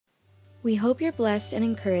We hope you're blessed and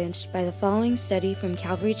encouraged by the following study from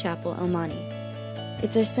Calvary Chapel, El Monte.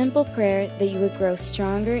 It's our simple prayer that you would grow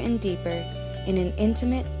stronger and deeper in an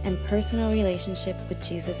intimate and personal relationship with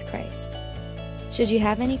Jesus Christ. Should you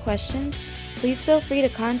have any questions, please feel free to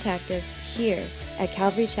contact us here at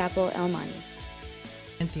Calvary Chapel, El Monte.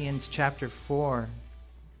 Corinthians chapter 4.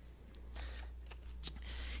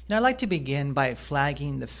 I'd like to begin by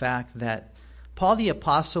flagging the fact that Paul the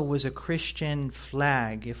Apostle was a Christian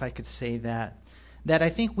flag, if I could say that I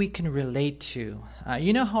think we can relate to.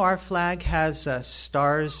 You know how our flag has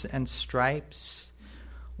stars and stripes?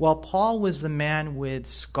 Well, Paul was the man with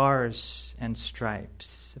scars and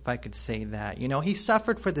stripes, if I could say that. You know, he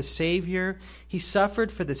suffered for the Savior. He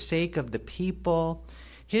suffered for the sake of the people.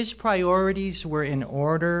 His priorities were in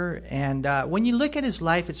order. And when you look at his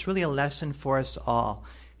life, it's really a lesson for us all.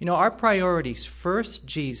 You know, our priorities, first,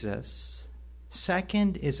 Jesus.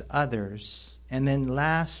 Second is others. And then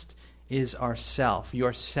last is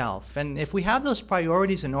yourself. And if we have those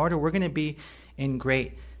priorities in order, we're going to be in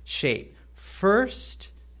great shape. First,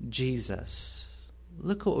 Jesus.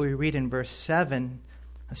 Look what we read in verse 7,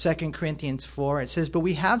 2 Corinthians 4. It says, "But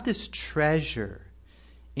we have this treasure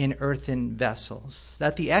in earthen vessels,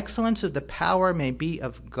 that the excellence of the power may be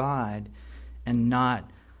of God and not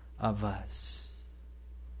of us."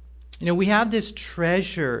 You know, we have this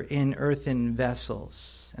treasure in earthen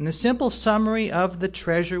vessels. And the simple summary of the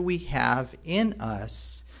treasure we have in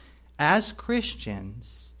us as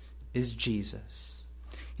Christians is Jesus.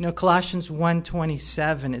 You know, Colossians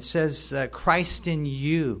 1:27, it says, Christ in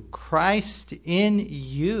you,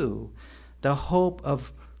 the hope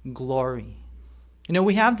of glory. You know,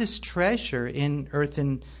 we have this treasure in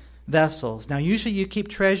earthen vessels. Now, usually you keep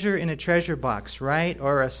treasure in a treasure box, right?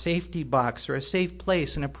 Or a safety box or a safe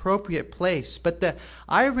place, an appropriate place. But the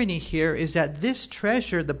irony here is that this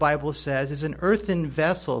treasure, the Bible says, is in earthen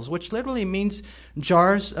vessels, which literally means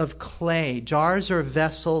jars of clay, jars or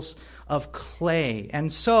vessels of clay.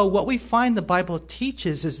 And so what we find the Bible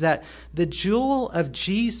teaches is that the jewel of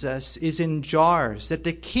Jesus is in jars, that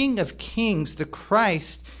the King of Kings, the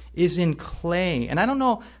Christ, is in clay. And I don't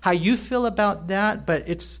know how you feel about that, but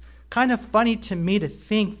it's kind of funny to me to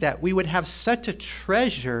think that we would have such a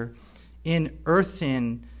treasure in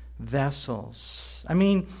earthen vessels. I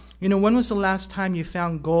mean, you know, when was the last time you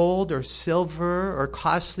found gold or silver or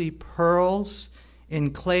costly pearls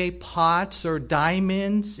in clay pots or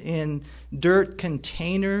diamonds in dirt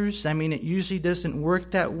containers? I mean, it usually doesn't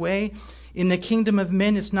work that way. In the kingdom of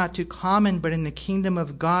men, it's not too common, but in the kingdom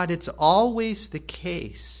of God, it's always the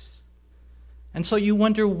case. And so you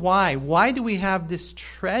wonder why. Why do we have this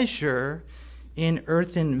treasure in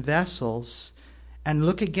earthen vessels? And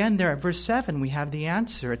look again there at verse 7, we have the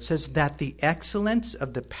answer. It says that the excellence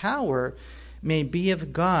of the power may be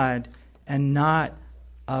of God and not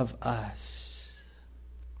of us.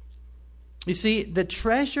 You see, the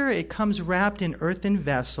treasure, it comes wrapped in earthen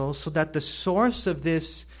vessels so that the source of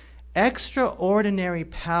this extraordinary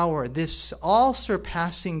power, this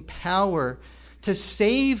all-surpassing power to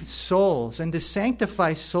save souls and to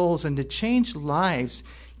sanctify souls and to change lives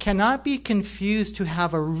cannot be confused to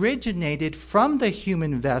have originated from the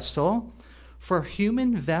human vessel, for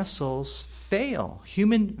human vessels fail.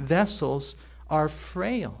 Human vessels are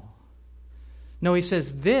frail. No, he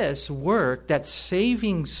says this work, that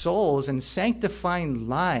saving souls and sanctifying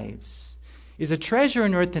lives, is a treasure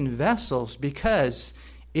in earthen vessels because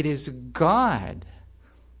it is God.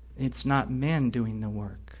 It's not men doing the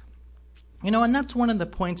work. You know, and that's one of the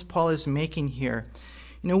points Paul is making here.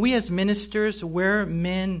 You know, we as ministers, we're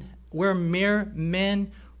mere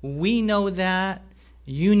men. We know that.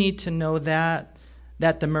 You need to know that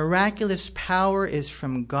the miraculous power is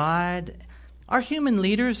from God. Our human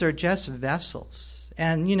leaders are just vessels.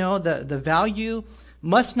 And, you know, the value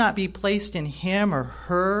must not be placed in him or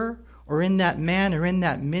her or in that man or in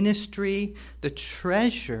that ministry. The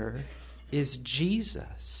treasure is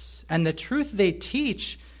Jesus. And the truth they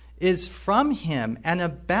teach is from him and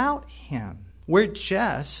about him. We're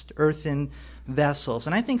just earthen vessels.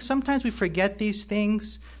 And I think sometimes we forget these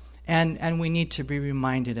things, and we need to be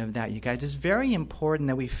reminded of that, you guys. It's very important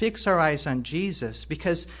that we fix our eyes on Jesus,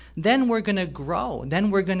 because then we're going to grow.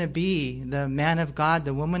 Then we're going to be the man of God,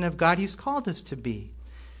 the woman of God he's called us to be.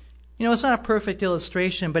 You know, it's not a perfect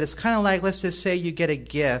illustration, but it's kind of like, let's just say you get a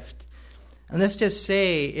gift. And let's just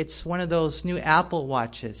say it's one of those new Apple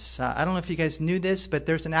Watches. I don't know if you guys knew this, but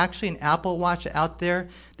there's actually an Apple Watch out there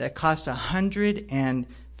that costs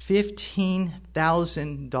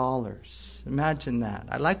 $115,000. Imagine that.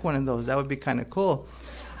 I'd like one of those. That would be kind of cool.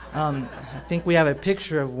 I think we have a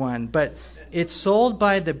picture of one. But It's sold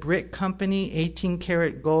by the Brick Company, 18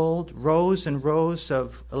 karat gold, rows and rows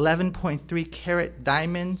of 11.3 karat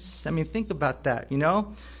diamonds. I mean, think about that, you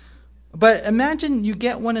know? But imagine you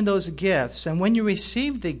get one of those gifts, and when you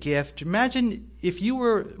receive the gift, imagine if you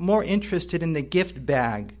were more interested in the gift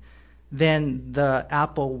bag than the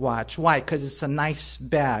Apple Watch. Why? Because it's a nice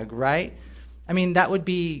bag, right? I mean, that would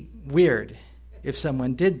be weird if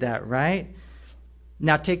someone did that, right?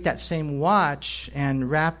 Now take that same watch and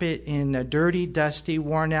wrap it in a dirty, dusty,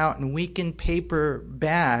 worn out, and weakened paper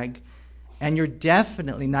bag, and you're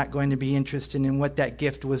definitely not going to be interested in what that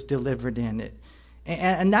gift was delivered in it.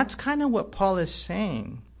 And that's kind of what Paul is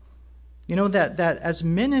saying. You know, that as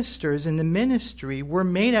ministers in the ministry, we're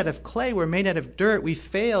made out of clay, we're made out of dirt, we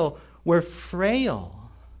fail, we're frail.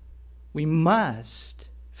 We must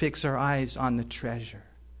fix our eyes on the treasure,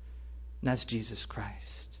 and that's Jesus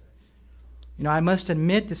Christ. You know, I must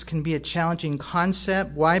admit this can be a challenging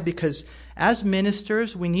concept. Why? Because as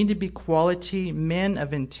ministers, we need to be quality men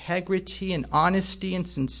of integrity and honesty and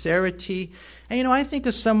sincerity. And, you know, I think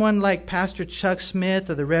of someone like Pastor Chuck Smith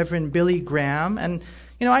or the Reverend Billy Graham. And,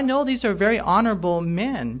 you know, I know these are very honorable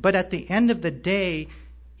men. But at the end of the day,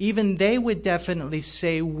 even they would definitely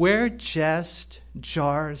say, we're just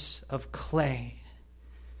jars of clay.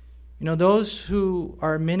 You know, those who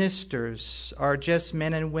are ministers are just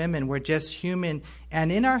men and women. We're just human.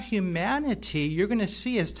 And in our humanity, you're going to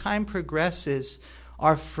see as time progresses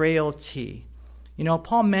our frailty. You know,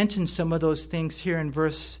 Paul mentions some of those things here in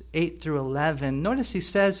verse 8 through 11. Notice he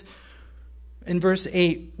says in verse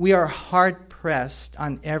 8, we are hard pressed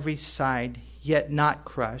on every side, yet not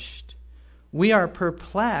crushed. We are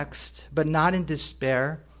perplexed, but not in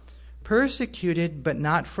despair. Persecuted but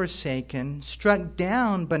not forsaken, struck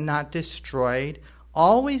down but not destroyed,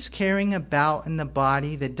 always carrying about in the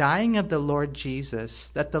body the dying of the Lord Jesus,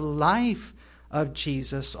 that the life of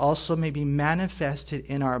Jesus also may be manifested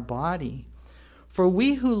in our body. For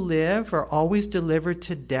we who live are always delivered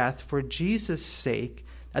to death for Jesus' sake,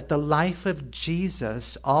 that the life of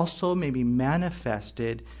Jesus also may be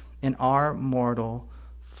manifested in our mortal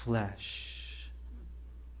flesh.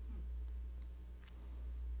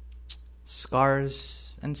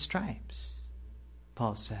 Scars and stripes,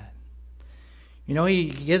 Paul said. You know, he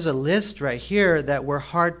gives a list right here that we're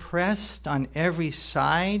hard-pressed on every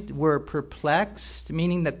side. We're perplexed,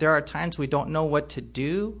 meaning that there are times we don't know what to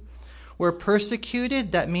do. We're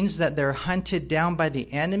persecuted. That means that they're hunted down by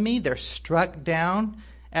the enemy. They're struck down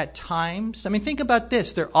at times. I mean, think about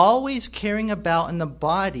this. They're always carrying about in the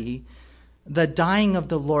body the dying of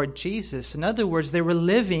the Lord Jesus. In other words, they were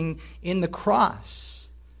living in the cross.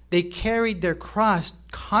 They carried their cross,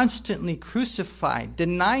 constantly crucified,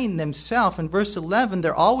 denying themselves. In verse 11,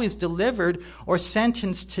 they're always delivered or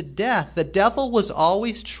sentenced to death. The devil was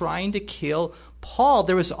always trying to kill Paul.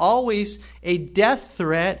 There was always a death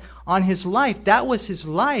threat on his life. That was his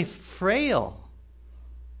life, frail,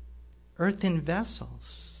 earthen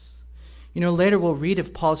vessels. You know, later we'll read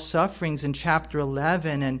of Paul's sufferings in chapter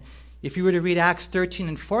 11, and if you were to read Acts 13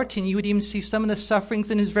 and 14, you would even see some of the sufferings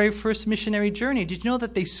in his very first missionary journey. Did you know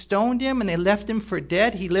that they stoned him and they left him for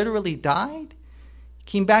dead? He literally died.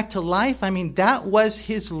 Came back to life. I mean, that was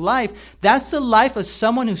his life. That's the life of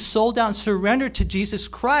someone who sold out and surrendered to Jesus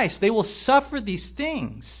Christ. They will suffer these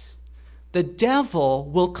things. The devil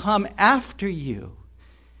will come after you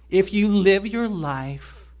if you live your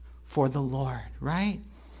life for the Lord, right?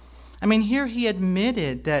 I mean, here he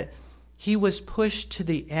admitted that he was pushed to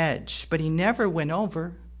the edge, but he never went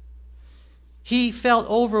over. He felt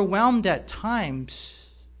overwhelmed at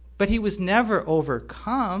times, but he was never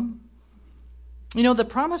overcome. You know, the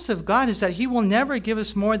promise of God is that he will never give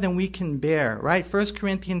us more than we can bear, right? 1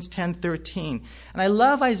 Corinthians 10:13. And I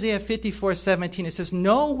love Isaiah 54:17. It says,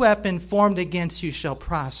 no weapon formed against you shall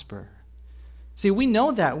prosper. See, we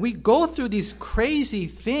know that. We go through these crazy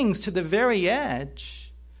things to the very edge.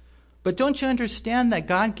 But don't you understand that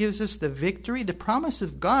God gives us the victory? The promise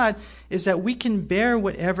of God is that we can bear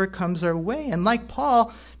whatever comes our way. And like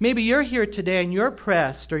Paul, maybe you're here today and you're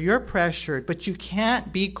pressed or you're pressured, but you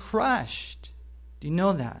can't be crushed. Do you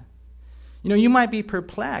know that? You know, you might be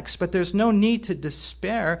perplexed, but there's no need to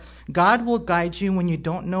despair. God will guide you when you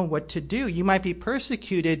don't know what to do. You might be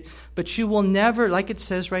persecuted, but you will never, like it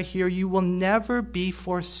says right here, you will never be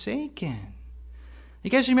forsaken. You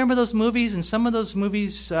guys remember those movies? And some of those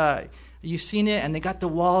movies, you've seen it, and they got the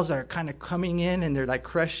walls that are kind of coming in, and they're like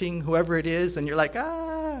crushing whoever it is, and you're like,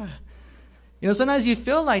 ah. You know, sometimes you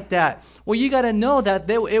feel like that. Well, you got to know that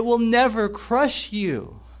it will never crush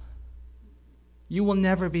you. You will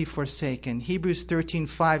never be forsaken. Hebrews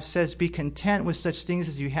 13:5 says, be content with such things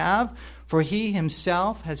as you have, for he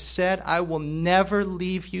himself has said, I will never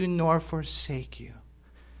leave you nor forsake you.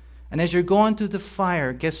 And as you're going through the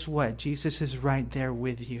fire, guess what? Jesus is right there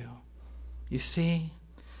with you. You see?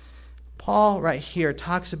 Paul right here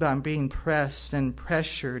talks about being pressed and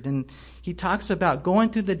pressured, and he talks about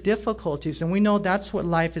going through the difficulties, and we know that's what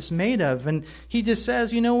life is made of. And he just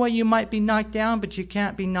says, you know what, you might be knocked down, but you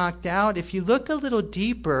can't be knocked out. If you look a little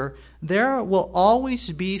deeper, there will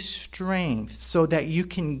always be strength so that you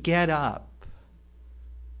can get up.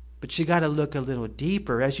 But you got to look a little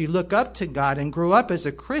deeper. As you look up to God and grow up as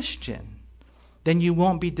a Christian, then you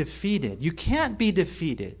won't be defeated. You can't be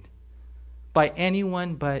defeated by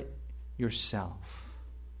anyone but yourself.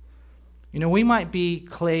 You know, we might be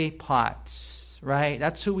clay pots, right?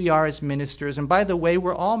 That's who we are as ministers. And by the way,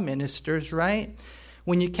 we're all ministers, right?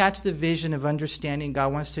 When you catch the vision of understanding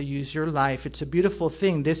God wants to use your life, it's a beautiful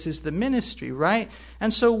thing. This is the ministry, right?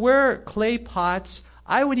 And so we're clay pots.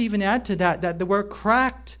 I would even add to that we're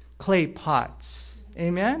cracked clay pots.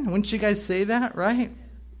 Amen? Wouldn't you guys say that, right?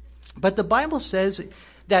 But the Bible says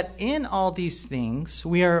that in all these things,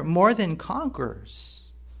 we are more than conquerors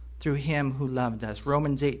through him who loved us.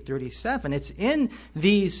 Romans 8:37. It's in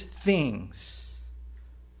these things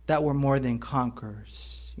that we're more than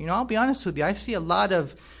conquerors. You know, I'll be honest with you. I see a lot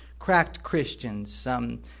of cracked Christians.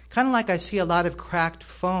 Kind of like I see a lot of cracked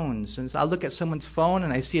phones. And I look at someone's phone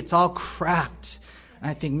and I see it's all cracked. And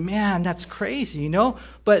I think, man, that's crazy, you know?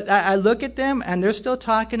 But I look at them and they're still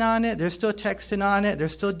talking on it. They're still texting on it. They're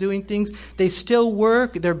still doing things. They still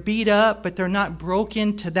work. They're beat up, but they're not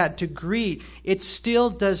broken to that degree. It still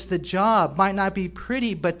does the job. Might not be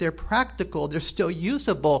pretty, but they're practical. They're still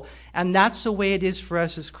usable. And that's the way it is for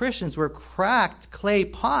us as Christians. We're cracked clay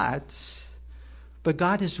pots, but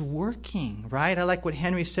God is working, right? I like what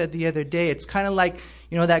Henry said the other day. It's kind of like,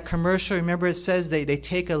 you know, that commercial, remember it says they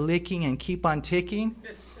take a licking and keep on ticking?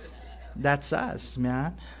 That's us,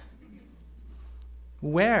 man.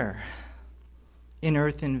 Where? In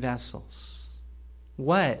earthen vessels.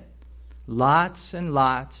 What? Lots and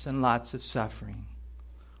lots and lots of suffering.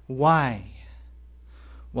 Why?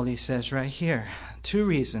 Well, he says right here, 2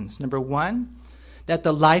 reasons. Number 1, that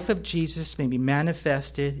the life of Jesus may be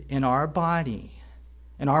manifested in our body,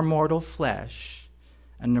 in our mortal flesh.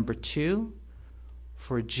 And number 2,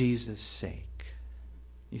 for Jesus' sake.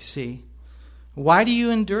 You see, why do you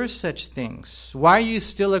endure such things? Why are you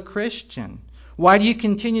still a Christian? Why do you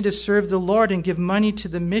continue to serve the Lord and give money to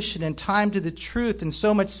the mission and time to the truth, and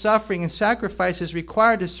so much suffering and sacrifice is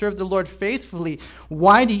required to serve the Lord faithfully?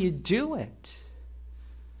 Why do you do it?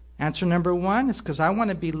 Answer number 1 is because I want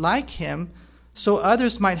to be like him, so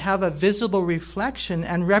others might have a visible reflection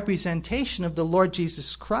and representation of the Lord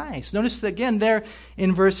Jesus Christ. Notice again there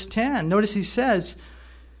in verse 10. Notice he says,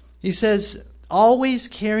 always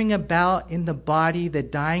carrying about in the body the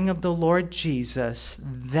dying of the Lord Jesus,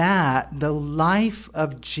 that the life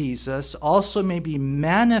of Jesus also may be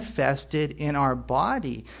manifested in our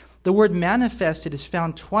body. The word manifested is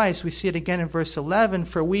found twice. We see it again in verse 11.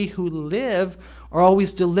 For we who live are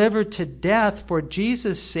always delivered to death for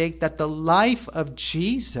Jesus' sake, that the life of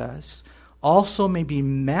Jesus also may be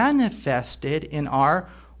manifested in our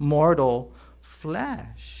mortal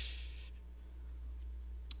flesh.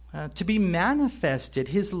 To be manifested,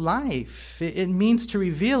 his life, it means to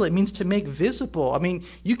reveal, it means to make visible. I mean,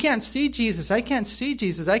 you can't see Jesus, I can't see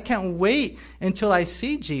Jesus, I can't wait until I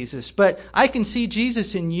see Jesus, but I can see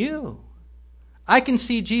Jesus in you. I can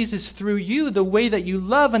see Jesus through you, the way that you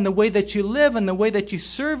love and the way that you live and the way that you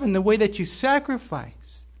serve and the way that you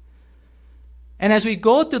sacrifice. And as we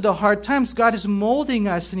go through the hard times, God is molding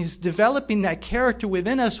us and he's developing that character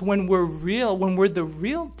within us when we're real, when we're the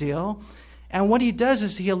real deal. And what he does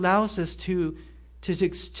is he allows us to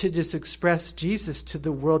just express Jesus to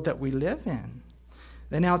the world that we live in.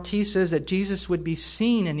 The NLT says that Jesus would be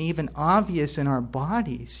seen and even obvious in our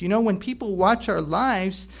bodies. You know, when people watch our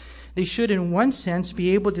lives, they should, in one sense,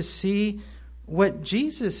 be able to see what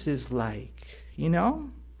Jesus is like, you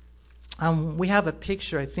know? We have a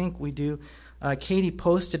picture, I think we do. Katie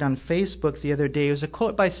posted on Facebook the other day. It was a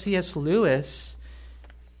quote by C.S. Lewis.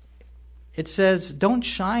 It says, don't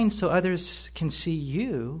shine so others can see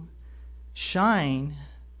you. Shine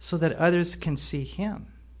so that others can see him.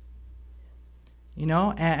 You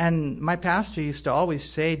know, and my pastor used to always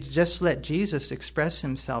say, just let Jesus express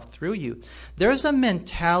himself through you. There's a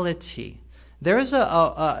mentality. There's 1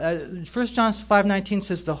 John 5:19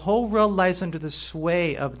 says, the whole world lies under the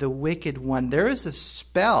sway of the wicked one. There is a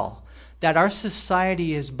spell that our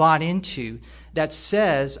society is bought into that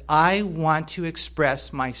says, I want to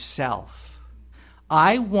express myself.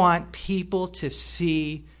 I want people to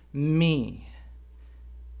see me.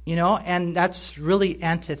 And that's really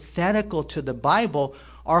antithetical to the Bible.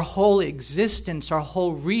 Our whole existence, our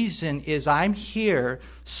whole reason is I'm here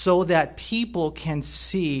so that people can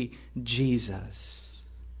see Jesus.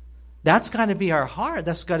 That's got to be our heart.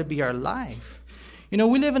 That's got to be our life. We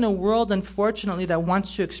live in a world, unfortunately, that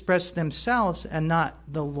wants to express themselves and not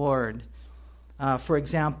the Lord. For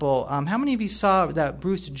example, how many of you saw that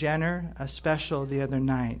Bruce Jenner special the other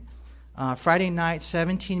night? Friday night,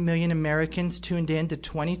 17 million Americans tuned in to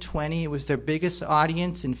 2020. It was their biggest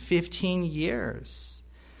audience in 15 years.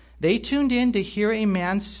 They tuned in to hear a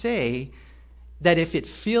man say that if it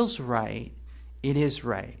feels right, it is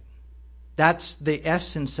right. That's the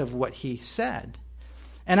essence of what he said.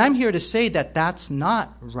 And I'm here to say that that's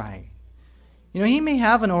not right. He may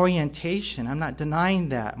have an orientation. I'm not denying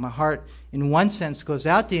that. My heart, in one sense, goes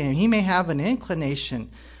out to him. He may have an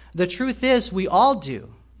inclination. The truth is, we all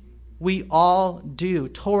do. We all do,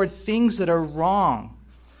 toward things that are wrong.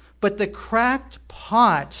 But the cracked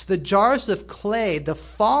pots, the jars of clay, the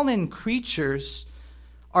fallen creatures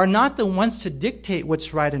are not the ones to dictate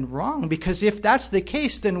what's right and wrong. Because if that's the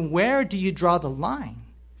case, then where do you draw the line?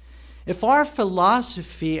 If our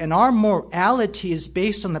philosophy and our morality is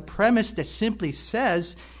based on the premise that simply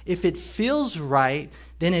says, if it feels right,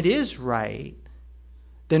 then it is right,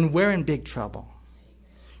 then we're in big trouble.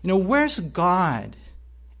 Where's God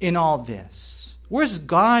in all this? Where's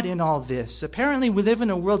God in all this? Apparently we live in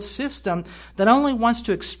a world system that only wants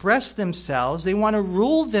to express themselves. They want to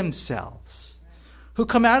rule themselves. Who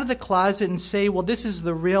come out of the closet and say, well, this is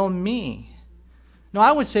the real me. No,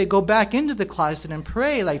 I would say go back into the closet and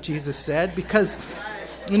pray, like Jesus said, because,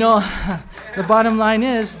 the bottom line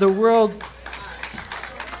is the world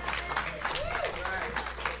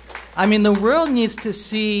needs to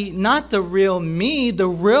see not the real me. The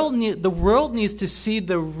world needs to see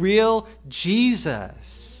the real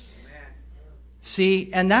Jesus. See,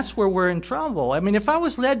 and that's where we're in trouble. If I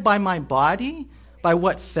was led by my body, by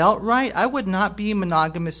what felt right, I would not be a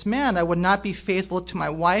monogamous man. I would not be faithful to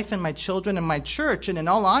my wife and my children and my church. And in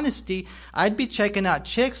all honesty, I'd be checking out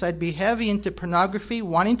chicks. I'd be heavy into pornography,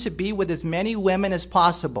 wanting to be with as many women as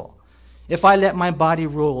possible if I let my body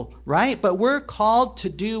rule, right? But we're called to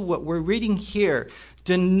do what we're reading here.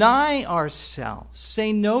 Deny ourselves.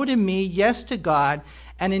 Say no to me, yes to God.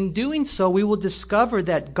 And in doing so, we will discover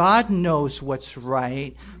that God knows what's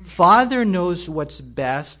right. Father knows what's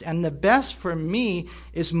best. And the best for me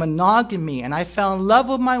is monogamy. And I fell in love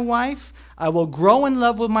with my wife. I will grow in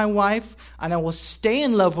love with my wife. And I will stay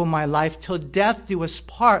in love with my life till death do us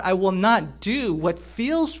part. I will not do what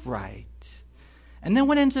feels right. And then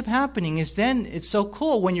what ends up happening is then it's so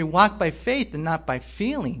cool when you walk by faith and not by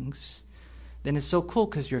feelings. Then it's so cool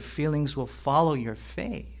because your feelings will follow your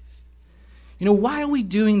faith. Why are we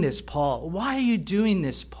doing this, Paul? Why are you doing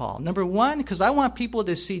this, Paul? Number one, because I want people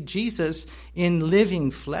to see Jesus in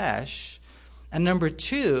living flesh. And number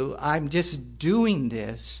two, I'm just doing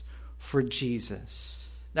this for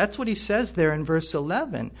Jesus. That's what he says there in verse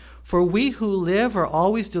 11. For we who live are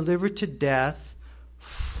always delivered to death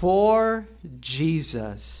for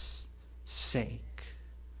Jesus' sake.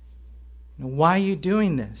 Why are you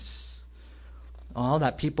doing this? Oh,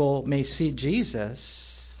 that people may see Jesus.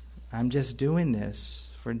 I'm just doing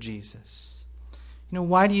this for Jesus.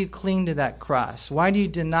 Why do you cling to that cross? Why do you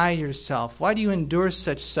deny yourself? Why do you endure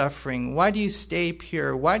such suffering? Why do you stay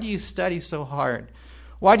pure? Why do you study so hard?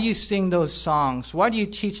 Why do you sing those songs? Why do you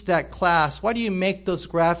teach that class? Why do you make those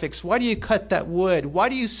graphics? Why do you cut that wood? Why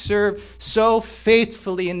do you serve so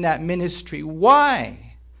faithfully in that ministry?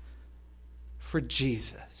 Why? For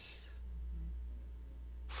Jesus.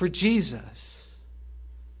 For Jesus.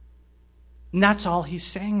 And that's all he's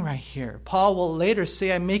saying right here. Paul will later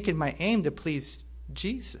say, I make it my aim to please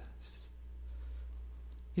Jesus.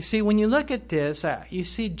 You see, when you look at this, you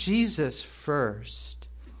see Jesus first.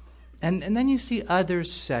 And then you see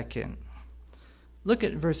others second. Look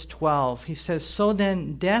at verse 12. He says, so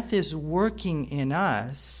then death is working in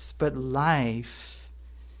us, but life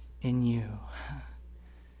in you.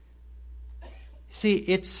 See,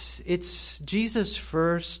 it's Jesus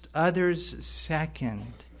first, others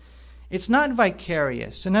second. It's not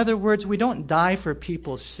vicarious. In other words, we don't die for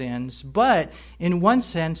people's sins, but in one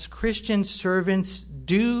sense, Christian servants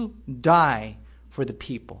do die for the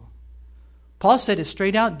people. Paul said it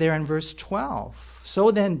straight out there in verse 12.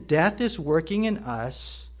 So then death is working in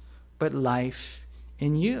us, but life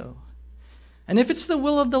in you. And if it's the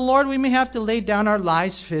will of the Lord, we may have to lay down our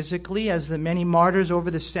lives physically, as the many martyrs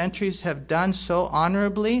over the centuries have done so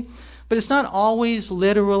honorably. But it's not always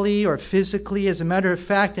literally or physically. As a matter of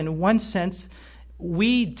fact, in one sense,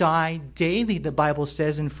 we die daily, the Bible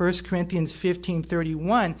says in 1 Corinthians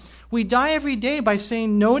 15:31. We die every day by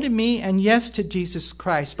saying no to me and yes to Jesus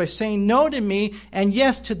Christ, by saying no to me and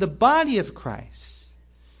yes to the body of Christ.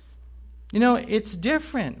 You know, it's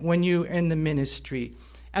different when you're in the ministry.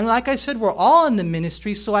 And like I said, we're all in the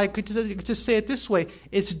ministry, so I could just say it this way.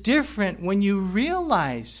 It's different when you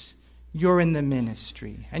realize you're in the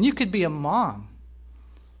ministry. And you could be a mom.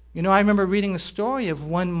 You know, I remember reading a story of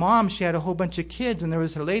one mom. She had a whole bunch of kids, and there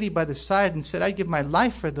was a lady by the side and said, I'd give my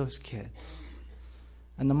life for those kids.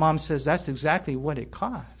 And the mom says, that's exactly what it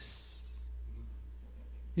costs.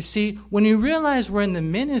 You see, when we realize we're in the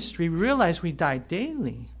ministry, we realize we die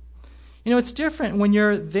daily. You know, it's different when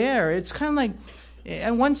you're there. It's kind of like,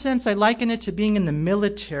 in one sense, I liken it to being in the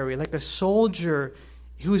military, like a soldier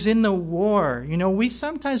who's in the war. You know, we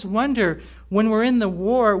sometimes wonder when we're in the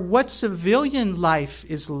war what civilian life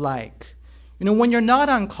is like. You know, when you're not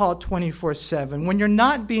on call 24/7, when you're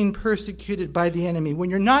not being persecuted by the enemy,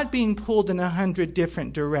 when you're not being pulled in 100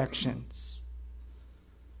 different directions.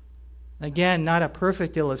 Again, not a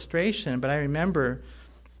perfect illustration, but I remember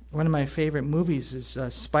one of my favorite movies is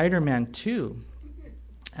Spider-Man 2.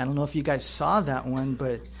 I don't know if you guys saw that one,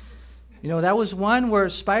 but you know, that was one where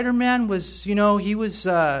Spider-Man was, you know, he was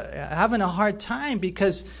having a hard time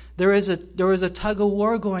because there was a tug of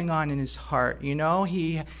war going on in his heart. You know,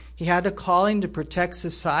 he had a calling to protect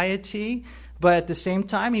society, but at the same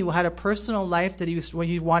time, he had a personal life that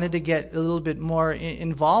he wanted to get a little bit more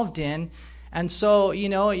involved in. And so, you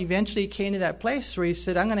know, eventually he came to that place where he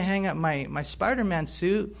said, I'm going to hang up my Spider-Man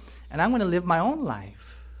suit and I'm going to live my own life.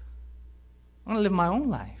 I'm going to live my own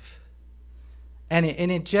life. And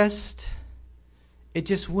it just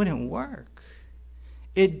wouldn't work.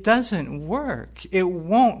 It doesn't work. It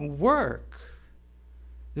won't work.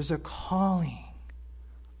 There's a calling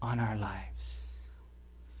on our lives.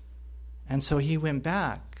 And so he went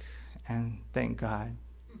back, and thank God.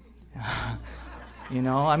 You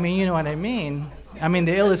know, I mean, you know what I mean. I mean,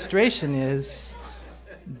 the illustration is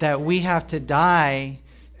that we have to die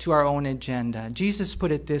to our own agenda. Jesus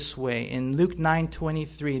put it this way in Luke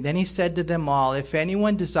 9:23. Then he said to them all, if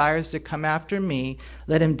anyone desires to come after me,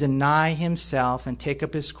 let him deny himself and take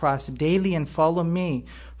up his cross daily and follow me.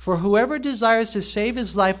 For whoever desires to save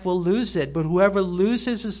his life will lose it, but whoever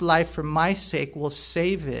loses his life for my sake will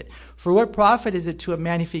save it. For what profit is it to a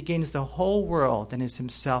man if he gains the whole world and is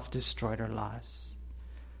himself destroyed or lost?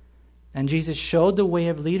 And Jesus showed the way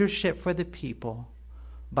of leadership for the people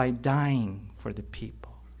by dying for the people.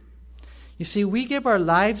 You see, we give our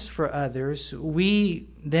lives for others. We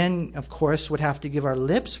then, of course, would have to give our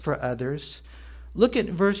lips for others. Look at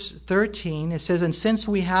verse 13. It says, and since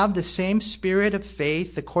we have the same spirit of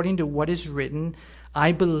faith, according to what is written,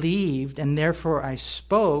 I believed and therefore I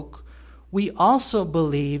spoke, we also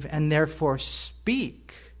believe and therefore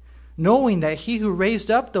speak, knowing that he who raised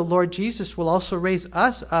up the Lord Jesus will also raise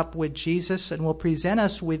us up with Jesus and will present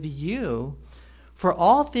us with you. For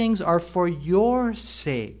all things are for your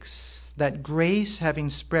sakes, that grace, having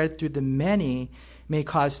spread through the many, may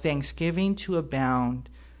cause thanksgiving to abound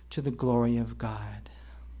to the glory of God.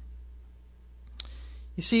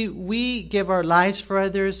 You see, we give our lives for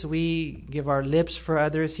others. We give our lips for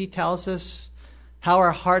others. He tells us how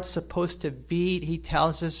our heart's supposed to beat. He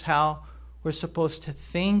tells us how we're supposed to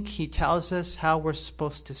think. He tells us how we're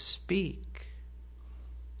supposed to speak.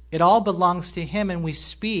 It all belongs to him, and we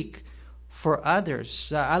speak for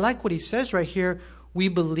others. I like what he says right here. We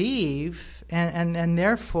believe, and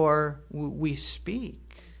therefore we speak.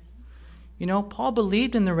 You know, Paul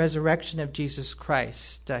believed in the resurrection of Jesus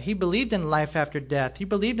Christ. He believed in life after death. He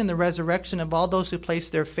believed in the resurrection of all those who place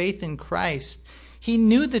their faith in Christ. He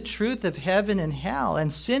knew the truth of heaven and hell,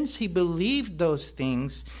 and since he believed those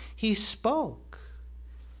things, he spoke.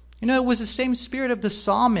 You know, it was the same spirit of the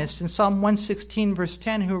psalmist in Psalm 116, verse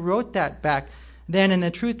 10, who wrote that back then. And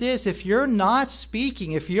the truth is, if you're not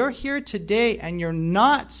speaking, if you're here today and you're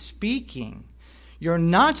not speaking the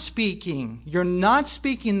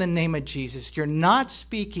name of Jesus, you're not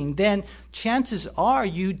speaking, then chances are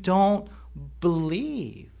you don't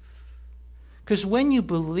believe. Because when you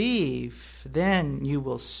believe, then you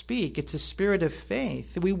will speak. It's a spirit of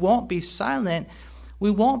faith. We won't be silent.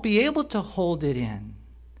 We won't be able to hold it in.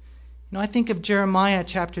 You know, I think of Jeremiah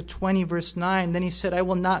chapter 20, verse 9. Then he said, I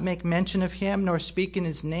will not make mention of him, nor speak in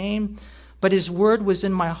his name. But his word was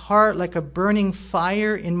in my heart like a burning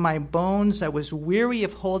fire in my bones. I was weary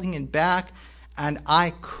of holding it back, and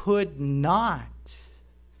I could not.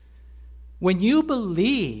 When you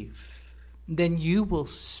believe, then you will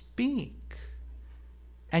speak.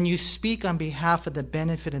 And you speak on behalf of the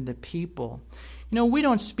benefit of the people. You know, we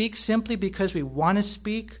don't speak simply because we want to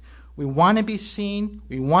speak. We want to be seen.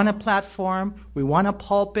 We want a platform. We want a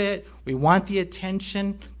pulpit. We want the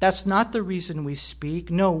attention. That's not the reason we speak.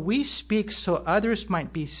 No, we speak so others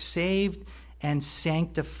might be saved and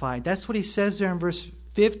sanctified. That's what he says there in verse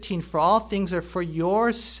 15. For all things are for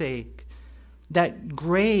your sake, that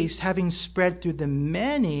grace, having spread through the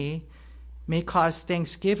many, may cause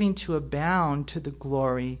thanksgiving to abound to the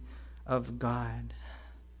glory of God.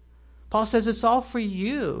 Paul says it's all for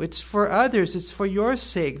you. It's for others. It's for your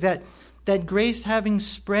sake. That grace having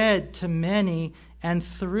spread to many and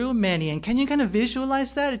through many. And can you kind of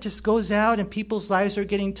visualize that? It just goes out and people's lives are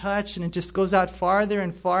getting touched, and it just goes out farther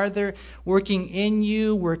and farther, working in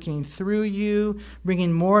you, working through you,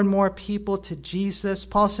 bringing more and more people to Jesus.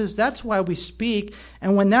 Paul says that's why we speak.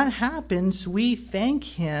 And when that happens, we thank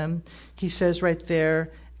him, he says right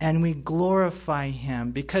there, and we glorify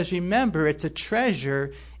him. Because remember, it's a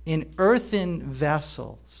treasure in earthen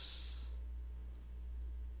vessels.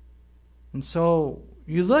 And so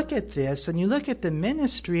you look at this and you look at the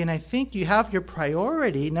ministry, and I think you have your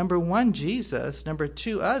priority. Number one, Jesus. Number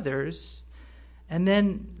two, others. And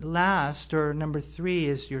then last, or number three,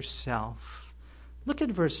 is yourself. Look at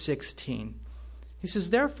verse 16. He says,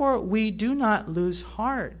 therefore we do not lose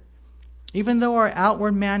heart. Even though our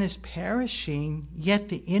outward man is perishing, yet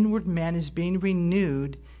the inward man is being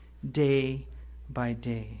renewed day by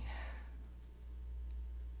day.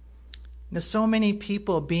 Now, so many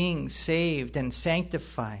people being saved and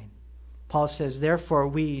sanctified. Paul says, therefore,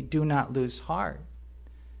 we do not lose heart.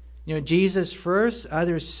 Jesus first,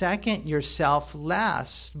 others second, yourself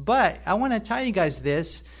last. But I want to tell you guys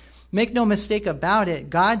this. Make no mistake about it.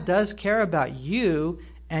 God does care about you,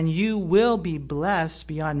 and you will be blessed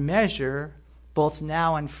beyond measure, both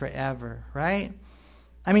now and forever, right?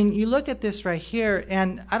 I mean, you look at this right here,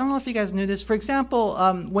 and I don't know if you guys knew this. For example,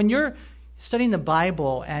 when you're studying the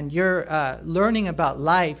Bible and you're learning about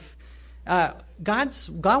life, God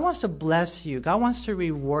wants to bless you. God wants to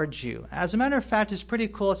reward you. As a matter of fact, it's pretty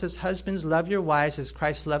cool. It says, husbands, love your wives as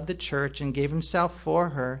Christ loved the church and gave himself for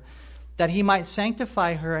her, that he might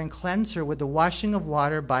sanctify her and cleanse her with the washing of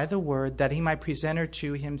water by the word, that he might present her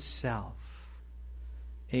to himself,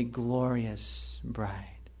 a glorious bride.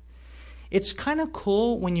 It's kind of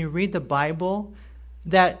cool when you read the Bible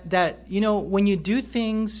that when you do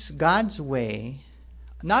things God's way,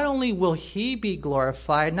 not only will he be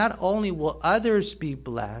glorified, not only will others be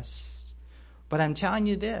blessed, but I'm telling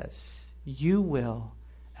you this, you will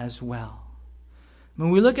as well. When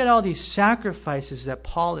we look at all these sacrifices that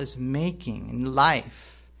Paul is making in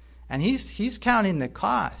life, and he's counting the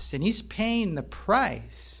cost, and he's paying the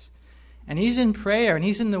price, and he's in prayer, and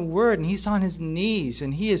he's in the Word, and he's on his knees,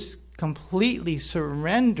 and he is completely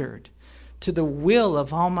surrendered to the will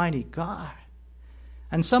of Almighty God.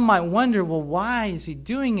 And some might wonder, well, why is he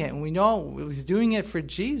doing it? And we know he's doing it for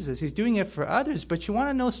Jesus. He's doing it for others. But you want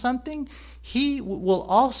to know something? He will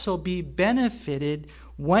also be benefited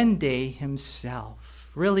one day himself.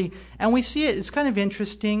 Really. And we see it. It's kind of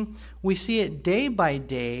interesting. We see it day by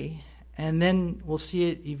day, and then we'll see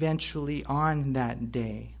it eventually on that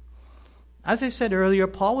day. As I said earlier,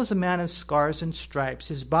 Paul was a man of scars and stripes.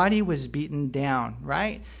 His body was beaten down,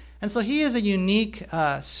 right? And so he is a unique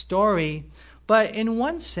story. But in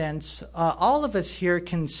one sense, all of us here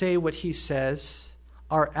can say what he says.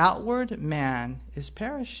 Our outward man is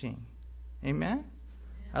perishing. Amen?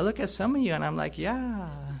 I look at some of you and I'm like, yeah,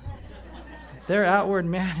 their outward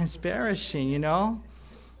man is perishing,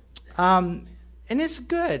 And it's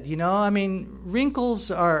good, I mean,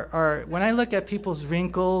 wrinkles are when I look at people's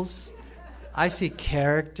wrinkles, I see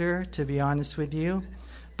character, to be honest with you.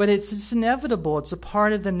 But it's inevitable. It's a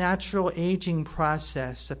part of the natural aging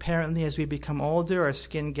process. Apparently, as we become older, our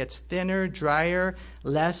skin gets thinner, drier,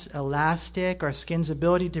 less elastic. Our skin's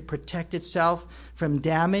ability to protect itself from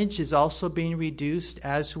damage is also being reduced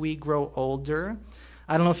as we grow older.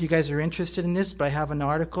 I don't know if you guys are interested in this, but I have an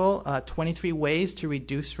article, 23 ways to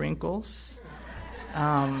reduce wrinkles.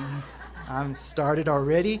 I'm started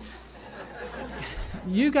already.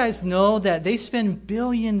 You guys know that they spend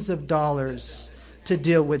billions of dollars to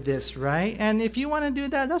deal with this, right? And if you want to do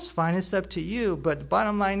that, that's fine. It's up to you. But the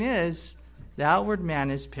bottom line is, the outward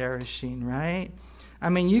man is perishing, right? I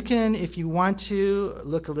mean, you can, if you want to,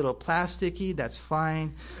 look a little plasticky, that's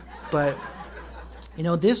fine. But,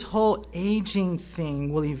 this whole aging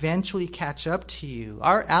thing will eventually catch up to you.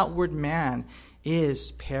 Our outward man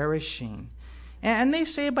is perishing. And they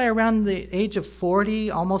say by around the age of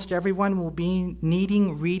 40, almost everyone will be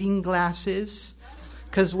needing reading glasses.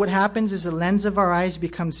 Because what happens is the lens of our eyes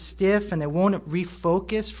becomes stiff and they won't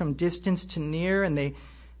refocus from distance to near, and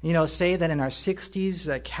say that in our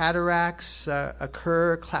 60s, cataracts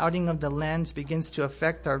occur, clouding of the lens begins to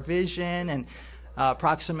affect our vision, and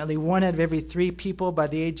approximately 1 out of every 3 people by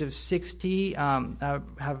the age of 60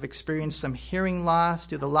 have experienced some hearing loss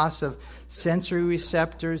due to the loss of sensory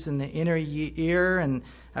receptors in the inner ear. And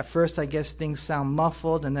at first, I guess things sound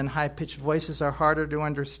muffled, and then high-pitched voices are harder to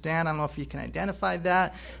understand. I don't know if you can identify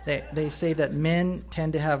that. They say that men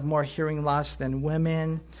tend to have more hearing loss than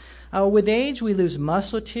women. With age, we lose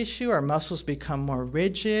muscle tissue. Our muscles become more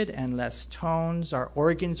rigid and less tones. Our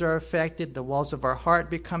organs are affected. The walls of our heart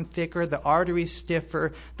become thicker. The arteries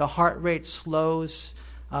stiffer. The heart rate slows.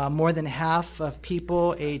 More than half of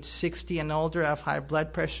people age 60 and older have high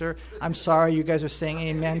blood pressure. I'm sorry, you guys are saying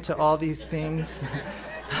amen to all these things.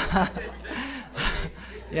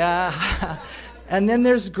 Yeah. And then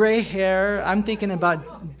there's gray hair. I'm thinking about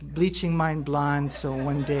bleaching mine blonde, so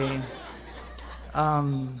one day.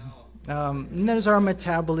 And there's our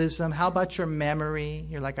metabolism. How about your memory?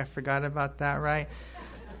 You're like, I forgot about that, right?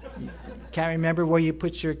 Can't remember where you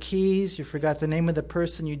put your keys. You forgot the name of the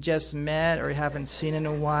person you just met or you haven't seen in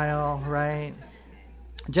a while, right?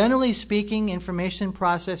 Generally speaking, information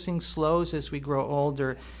processing slows as we grow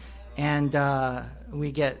older, and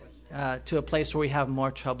we get to a place where we have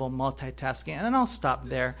more trouble multitasking. And I'll stop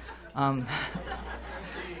there. I'm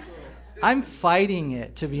fighting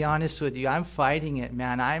it, to be honest with you. I'm fighting it,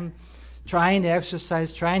 man. I'm trying to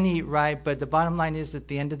exercise, trying to eat right, but the bottom line is at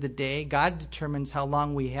the end of the day, God determines how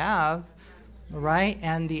long we have, right?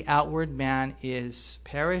 And the outward man is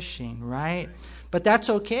perishing, right? But that's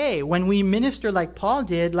okay. When we minister like Paul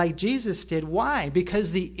did, like Jesus did, why?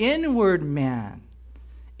 Because the inward man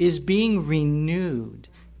is being renewed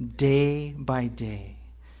day by day.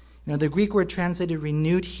 The Greek word translated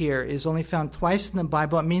renewed here is only found twice in the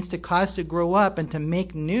Bible. It means to cause to grow up and to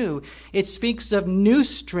make new. It speaks of new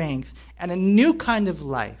strength and a new kind of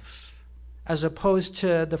life as opposed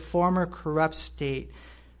to the former corrupt state.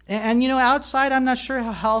 And outside, I'm not sure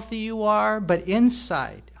how healthy you are, but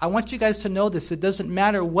inside, I want you guys to know this. It doesn't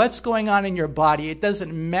matter what's going on in your body. It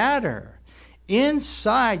doesn't matter.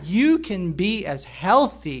 Inside, you can be as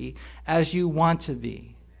healthy as you want to be.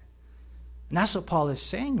 And that's what Paul is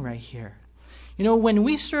saying right here. When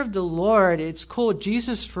we serve the Lord, it's cool.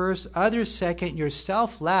 Jesus first, others second,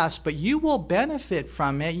 yourself last, but you will benefit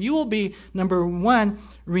from it. You will be, number one,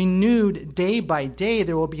 renewed day by day.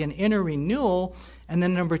 There will be an inner renewal. And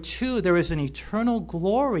then number two, there is an eternal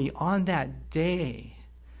glory on that day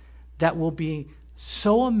that will be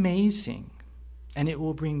so amazing, and it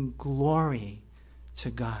will bring glory to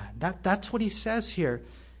God. That's what he says here.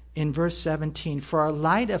 In verse 17, for our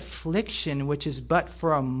light affliction, which is but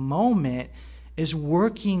for a moment, is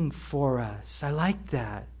working for us. I like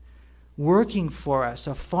that. Working for us,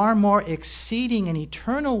 a far more exceeding and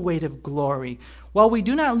eternal weight of glory. While we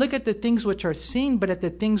do not look at the things which are seen, but at the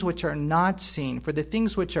things which are not seen. For the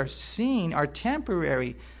things which are seen are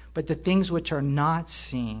temporary, but the things which are not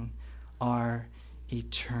seen are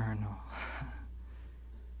eternal.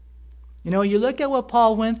 You look at what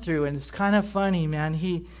Paul went through, and it's kind of funny, man.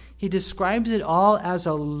 He describes it all as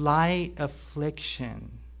a light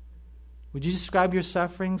affliction. Would you describe your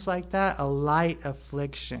sufferings like that? A light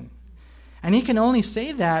affliction. And he can only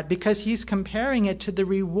say that because he's comparing it to the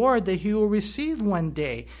reward that he will receive one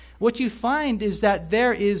day. What you find is that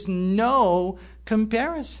there is no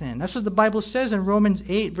comparison. That's what the Bible says in Romans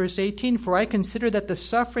 8, verse 18. For I consider that the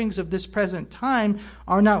sufferings of this present time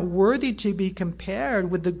are not worthy to be compared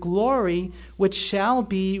with the glory which shall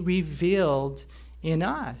be revealed in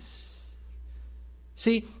us.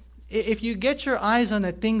 See, if you get your eyes on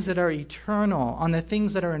the things that are eternal, on the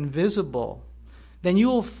things that are invisible, then you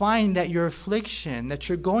will find that your affliction that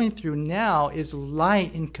you're going through now is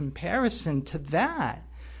light in comparison to that.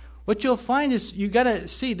 What you'll find is you got to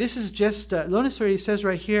see, this is just, notice what he says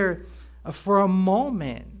right here, for a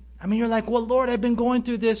moment. I mean, you're like, well, Lord, I've been going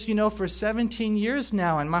through this, for 17 years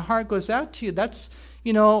now, and my heart goes out to you. That's,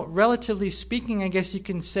 relatively speaking, I guess you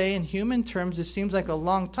can say in human terms, it seems like a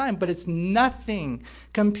long time, but it's nothing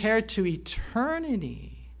compared to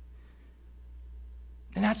eternity.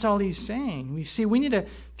 And that's all he's saying. We need to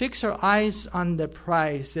fix our eyes on the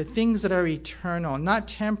prize, the things that are eternal, not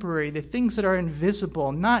temporary, the things that are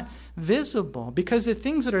invisible, not visible. Because the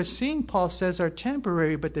things that are seen, Paul says, are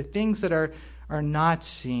temporary, but the things that are not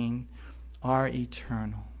seen are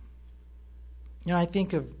eternal. I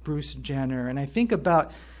think of Bruce Jenner, and I think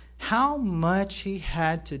about how much he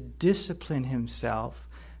had to discipline himself,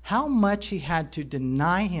 how much he had to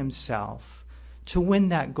deny himself to win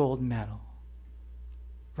that gold medal.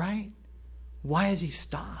 Right? Why has he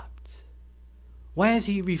stopped? Why has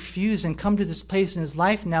he refused and come to this place in his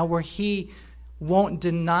life now where he won't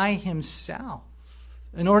deny himself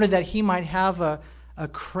in order that he might have a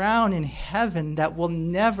crown in heaven that will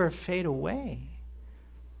never fade away.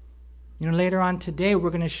 Later on today, we're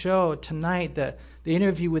going to show tonight the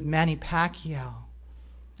interview with Manny Pacquiao.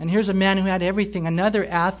 And here's a man who had everything, another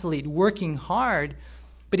athlete working hard,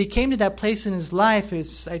 but he came to that place in his life,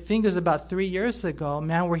 I think it was about 3 years ago,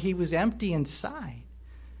 man, where he was empty inside.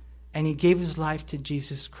 And he gave his life to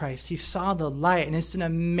Jesus Christ. He saw the light, and it's an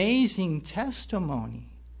amazing testimony.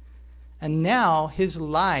 And now his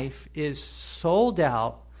life is sold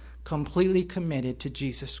out, completely committed to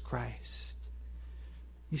Jesus Christ.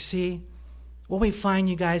 You see, what we find,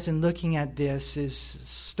 you guys, in looking at this is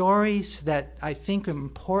stories that I think are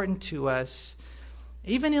important to us,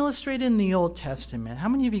 even illustrated in the Old Testament. How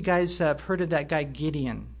many of you guys have heard of that guy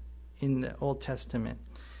Gideon in the Old Testament?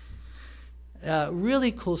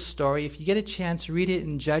 Really cool story. If you get a chance, read it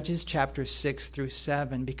in Judges chapter 6 through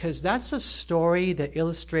 7, because that's a story that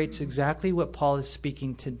illustrates exactly what Paul is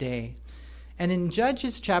speaking today. And in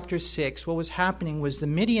Judges chapter 6, what was happening was the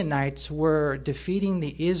Midianites were defeating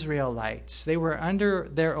the Israelites. They were under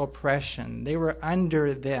their oppression. They were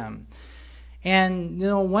under them. And,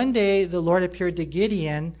 one day the Lord appeared to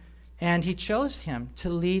Gideon, and he chose him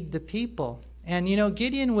to lead the people. And,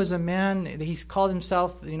 Gideon was a man, he's called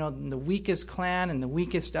himself, the weakest clan and the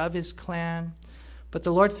weakest of his clan. But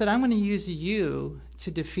the Lord said, I'm going to use you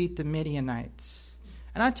to defeat the Midianites.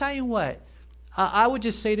 And I tell you what, I would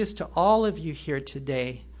just say this to all of you here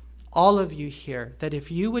today, all of you here, that if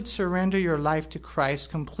you would surrender your life to Christ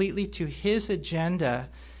completely to his agenda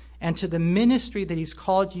and to the ministry that he's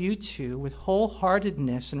called you to with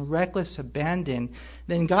wholeheartedness and reckless abandon,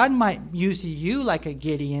 then God might use you like a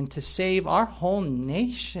Gideon to save our whole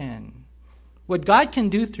nation. What God can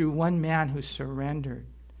do through one man who surrendered,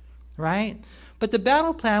 right? But the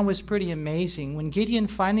battle plan was pretty amazing. When Gideon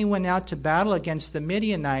finally went out to battle against the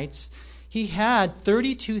Midianites, he had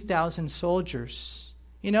 32,000 soldiers.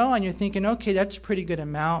 And you're thinking, okay, that's a pretty good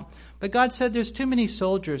amount. But God said, there's too many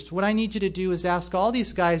soldiers. What I need you to do is ask all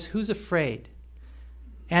these guys, who's afraid?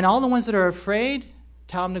 And all the ones that are afraid,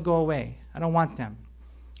 tell them to go away. I don't want them.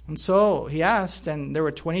 And so he asked, and there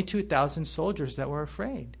were 22,000 soldiers that were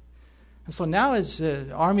afraid. And so now his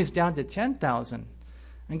army's down to 10,000.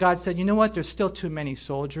 And God said, you know what? There's still too many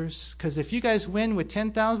soldiers. Because if you guys win with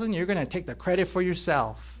 10,000, you're going to take the credit for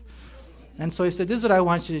yourself. And so he said, this is what I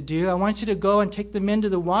want you to do. I want you to go and take them into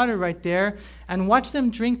the water right there and watch them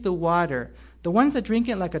drink the water. The ones that drink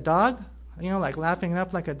it like a dog, like lapping it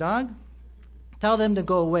up like a dog, tell them to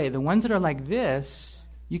go away. The ones that are like this,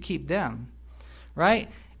 you keep them, right?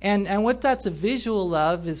 And what that's a visual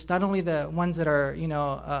of is not only the ones that are,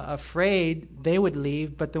 afraid, they would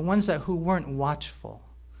leave, but the ones who weren't watchful.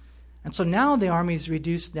 And so now the army is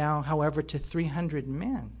reduced now, however, to 300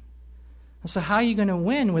 men. So how are you going to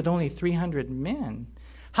win with only 300 men?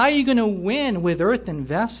 How are you going to win with earthen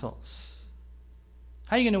vessels?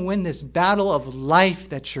 How are you going to win this battle of life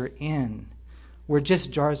that you're in? We're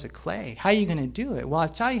just jars of clay. How are you going to do it? Well, I'll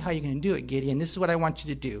tell you how you're going to do it, Gideon. This is what I want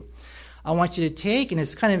you to do. I want you to take, and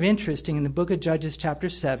it's kind of interesting, in the book of Judges chapter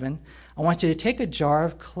 7, I want you to take a jar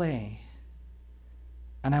of clay,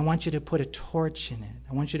 and I want you to put a torch in it.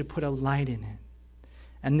 I want you to put a light in it.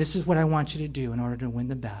 And this is what I want you to do in order to win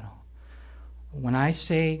the battle. When I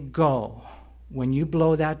say go, when you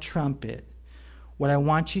blow that trumpet, what I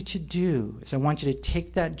want you to do is I want you to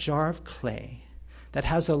take that jar of clay that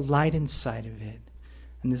has a light inside of it,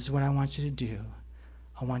 and this is what I want you to do.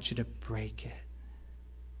 I want you to break it.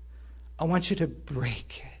 I want you to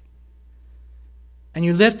break it. And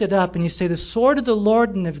you lift it up and you say, the sword of the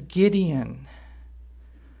Lord and of Gideon.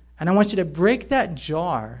 And I want you to break that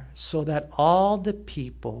jar so that all the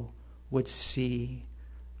people would see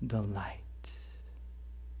the light.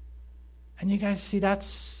 And you guys see,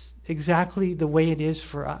 that's exactly the way it is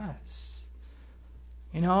for us.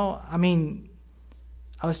 I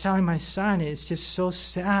was telling my son, it's just so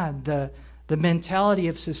sad. The mentality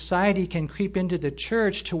of society can creep into the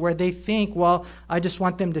church to where they think, well, I just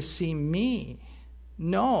want them to see me.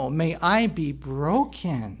 No, may I be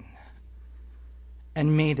broken.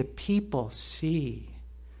 And may the people see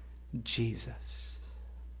Jesus.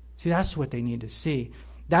 See, that's what they need to see.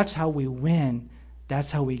 That's how we win. That's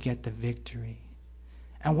how we get the victory.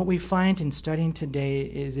 And what we find in studying today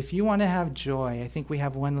is if you want to have joy, I think we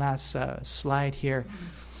have one last slide here.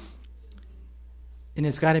 And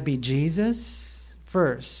it's got to be Jesus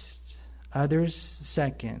first, others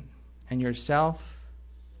second, and yourself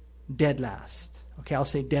dead last. Okay, I'll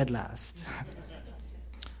say dead last.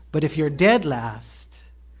 But if you're dead last,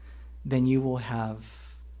 then you will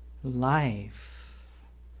have life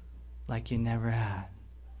like you never had.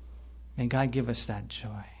 May God give us that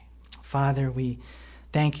joy. Father, we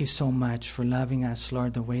thank you so much for loving us,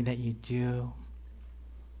 Lord, the way that you do.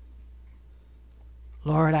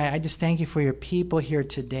 Lord, I just thank you for your people here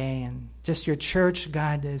today and just your church,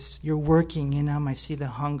 God, as you're working in them. I see the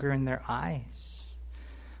hunger in their eyes.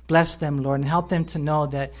 Bless them, Lord, and help them to know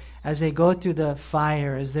that as they go through the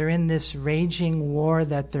fire, as they're in this raging war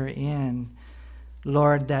that they're in,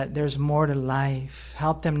 Lord, that there's more to life.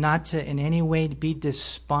 Help them not to in any way be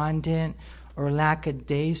despondent or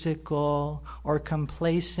lackadaisical or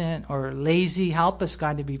complacent or lazy. Help us,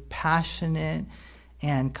 God, to be passionate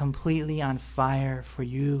and completely on fire for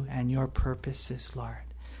you and your purposes, Lord.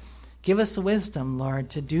 Give us wisdom, Lord,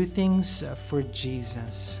 to do things for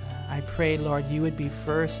Jesus. I pray, Lord, you would be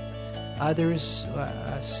first, others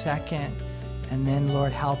second, and then,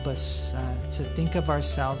 Lord, help us to think of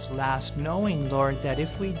ourselves last, knowing, Lord, that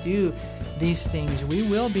if we do these things, we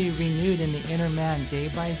will be renewed in the inner man day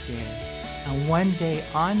by day. And one day,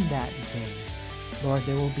 on that day, Lord,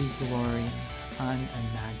 there will be glory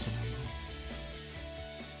unimaginable.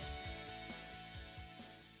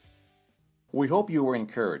 We hope you were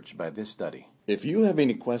encouraged by this study. If you have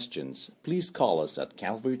any questions, please call us at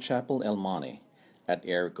Calvary Chapel El Monte at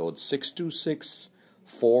area code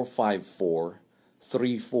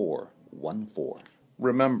 626-454-3414.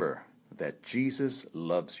 Remember that Jesus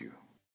loves you.